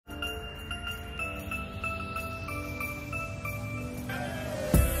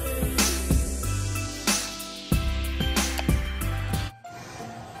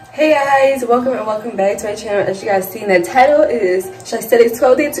Hey guys, welcome and welcome back to my channel. As you guys seen, the title is Cheyesthetic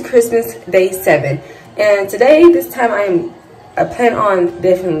 12 Days to Christmas Day 7. And today, this time I plan on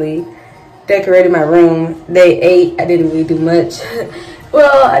definitely decorating my room. Day 8, I didn't really do much.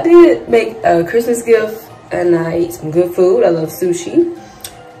 Well, I did make a Christmas gift and I ate some good food. I love sushi.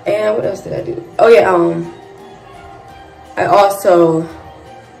 And what else did I do? Oh yeah, I also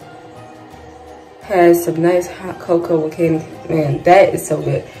had some nice hot cocoa with candy. Man, that is so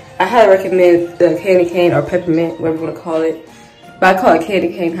good. I highly recommend the candy cane or peppermint, whatever you want to call it. But I call it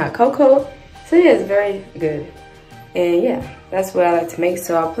candy cane hot cocoa. So yeah, it's very good. And yeah, that's what I like to make.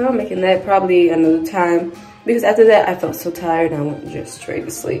 So I'll plan on making that probably another time. Because after that, I felt so tired and I went just straight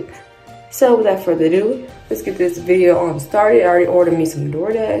to sleep. So without further ado, let's get this video on started. I already ordered me some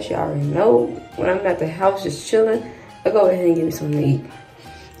DoorDash. Y'all already know. When I'm at the house just chilling, I'll go ahead and get me something to eat.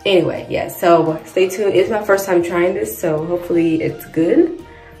 Anyway, yeah, so stay tuned. It's my first time trying this, so hopefully it's good.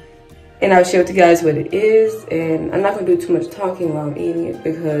 And I'll share with you guys what it is. And I'm not going to do too much talking while I'm eating it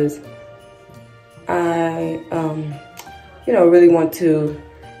because I, really want to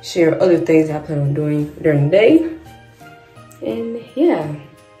share other things I plan on doing during the day. And yeah.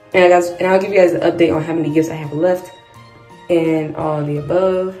 And I'll give you guys an update on how many gifts I have left and all the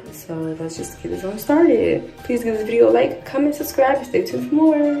above. So let's just get this on started. Please give this video a like, comment, subscribe, and stay tuned for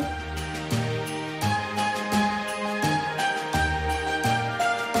more.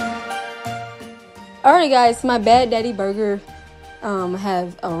 Alright guys, my Bad Daddy burger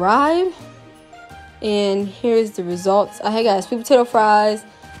have arrived. And here's the results. I got sweet potato fries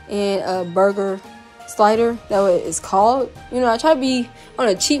and a burger slider. That's what it's called. You know, I try to be on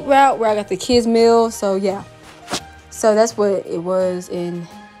a cheap route where I got the kids meal. So yeah. So that's what it was. And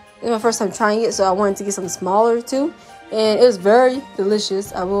it was my first time trying it. So I wanted to get something smaller too. And it was very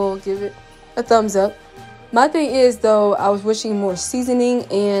delicious. I will give it a thumbs up. My thing is though, I was wishing more seasoning.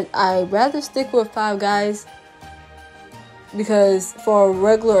 And I'd rather stick with Five Guys. Because for a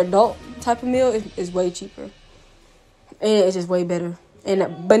regular adult type of meal, it's way cheaper. And it's just way better.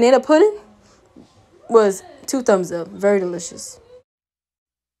 And banana pudding was 2 thumbs up. Very delicious.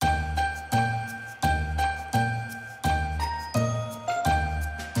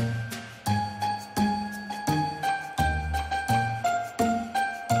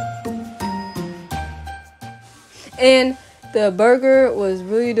 And the burger was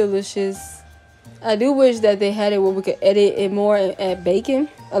really delicious. I do wish that they had it where we could edit it more and add bacon.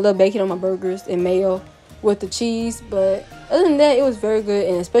 I love bacon on my burgers and mayo with the cheese. But other than that, it was very good.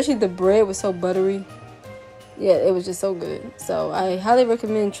 And especially the bread was so buttery. Yeah, it was just so good. So I highly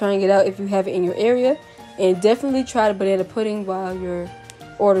recommend trying it out if you have it in your area. And definitely try the banana pudding while you're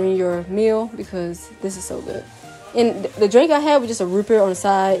ordering your meal because this is so good. And the drink I had was just a root beer on the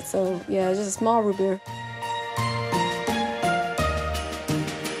side. So yeah, just a small root beer.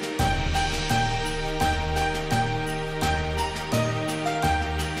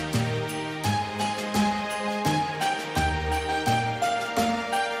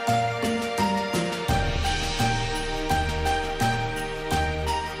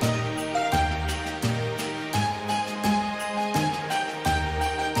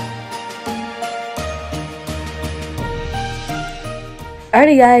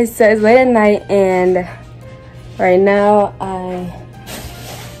 Alrighty guys, so it's late at night and right now I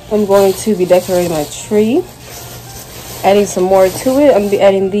am going to be decorating my tree. Adding some more to it. I'm going to be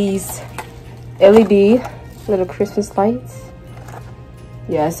adding these LED little Christmas lights.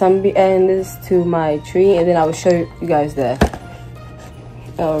 Yeah, so I'm going to be adding this to my tree and then I will show you guys the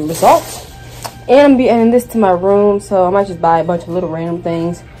results. And I'm going to be adding this to my room, so I might just buy a bunch of little random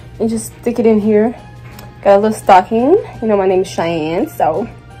things and just stick it in here. Got a little stocking. You know my name is Cheyenne, so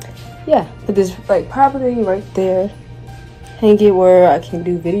yeah. Put this like properly right there. Hang it where I can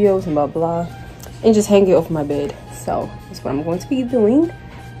do videos and blah blah. And just hang it over my bed. So that's what I'm going to be doing.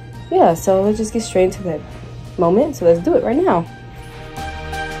 Yeah, so let's just get straight into that moment. So let's do it right now.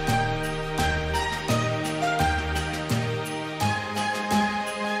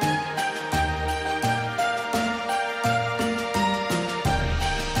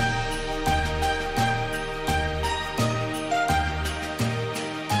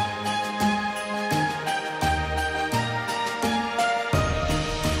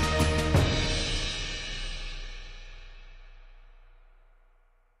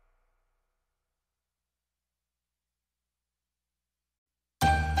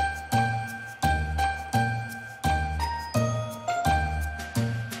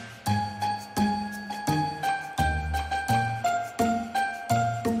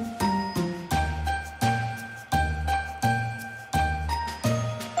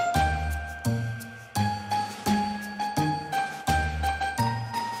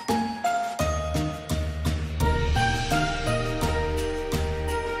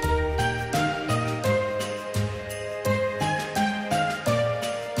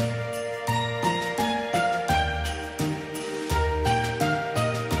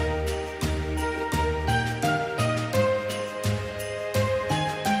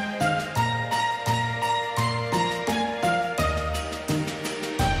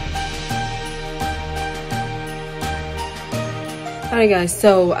 Alright guys,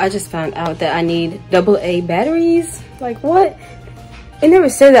 so I just found out that I need AA batteries. Like what? It never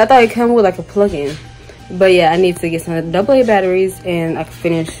said that. I thought it came with like a plug-in. But yeah, I need to get some AA batteries and I can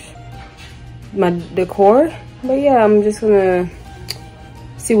finish my decor. But yeah, I'm just gonna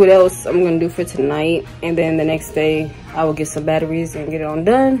see what else I'm gonna do for tonight, and then the next day I will get some batteries and get it all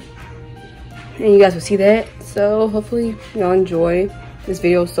done, and you guys will see that. So hopefully y'all enjoy this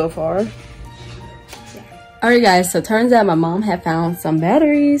video so far. Alright guys, so turns out my mom had found some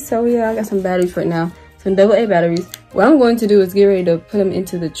batteries. So yeah, I got some batteries right now, some AA batteries. What I'm going to do is get ready to put them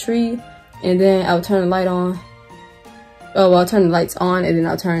into the tree, and then I'll turn the light on. Oh, well, I'll turn the lights on, and then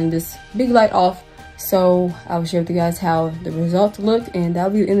I'll turn this big light off. So I will share with you guys how the results look, and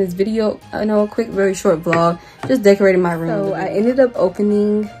that'll be in this video. I know, a quick, very short vlog, just decorating my room. So I ended up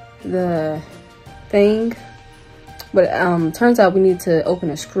opening the thing, but turns out we need to open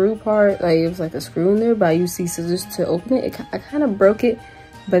a screw part. Like it was like a screw in there, but I used these scissors to open it. I kind of broke it,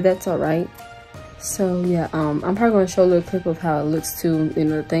 but that's all right. So yeah, I'm probably gonna show a little clip of how it looks too in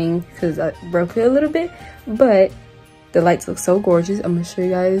the thing, because I broke it a little bit, but the lights look so gorgeous. I'm gonna show you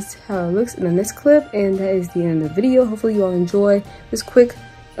guys how it looks in the next clip, and that is the end of the video. Hopefully you all enjoy this quick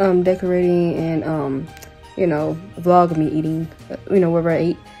decorating and you know, vlog of me eating, you know, wherever I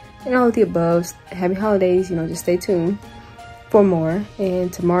ate and all of the above. Happy holidays, you know, just stay tuned for more.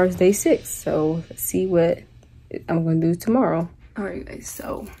 And tomorrow's day 6, so let's see what I'm gonna do tomorrow. All right guys,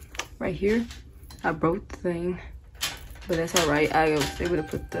 so right here I broke the thing, but that's all right. I was able to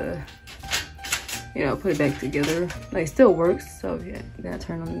put the, you know, put it back together. Like, it still works. So yeah, then I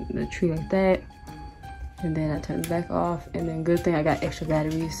turn on the tree like that, and then I turn it back off, and then good thing I got extra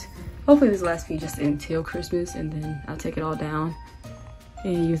batteries. Hopefully this lasts me just until Christmas, and then I'll take it all down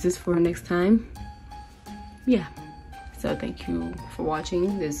and use this for next time. Yeah, so thank you for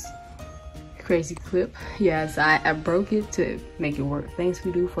watching this crazy clip. Yes, I broke it to make it work. Things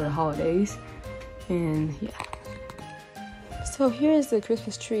we do for the holidays. And yeah, so here's the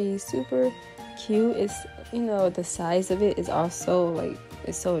Christmas tree. Super cute. It's, you know, the size of it is also like,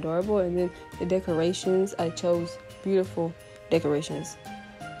 it's so adorable. And then the decorations, I chose beautiful decorations.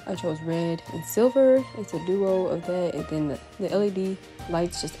 I chose red and silver. It's a duo of that, and then the LED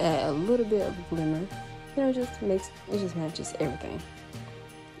lights just add a little bit of glimmer. You know, it just matches everything.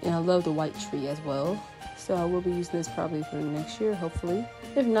 And I love the white tree as well. So I will be using this probably for next year, hopefully.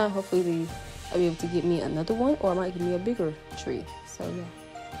 If not, hopefully I'll be able to get me another one, or I might get me a bigger tree. So yeah.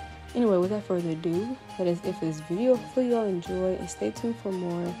 Anyway, without further ado, that is it for this video. Hopefully you all enjoy, and stay tuned for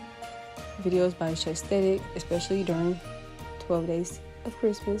more videos by Cheyesthetic, especially during 12 days of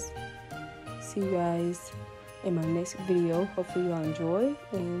Christmas. See you guys in my next video. Hopefully you all enjoy,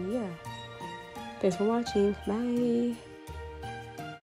 and yeah, thanks for watching. Bye.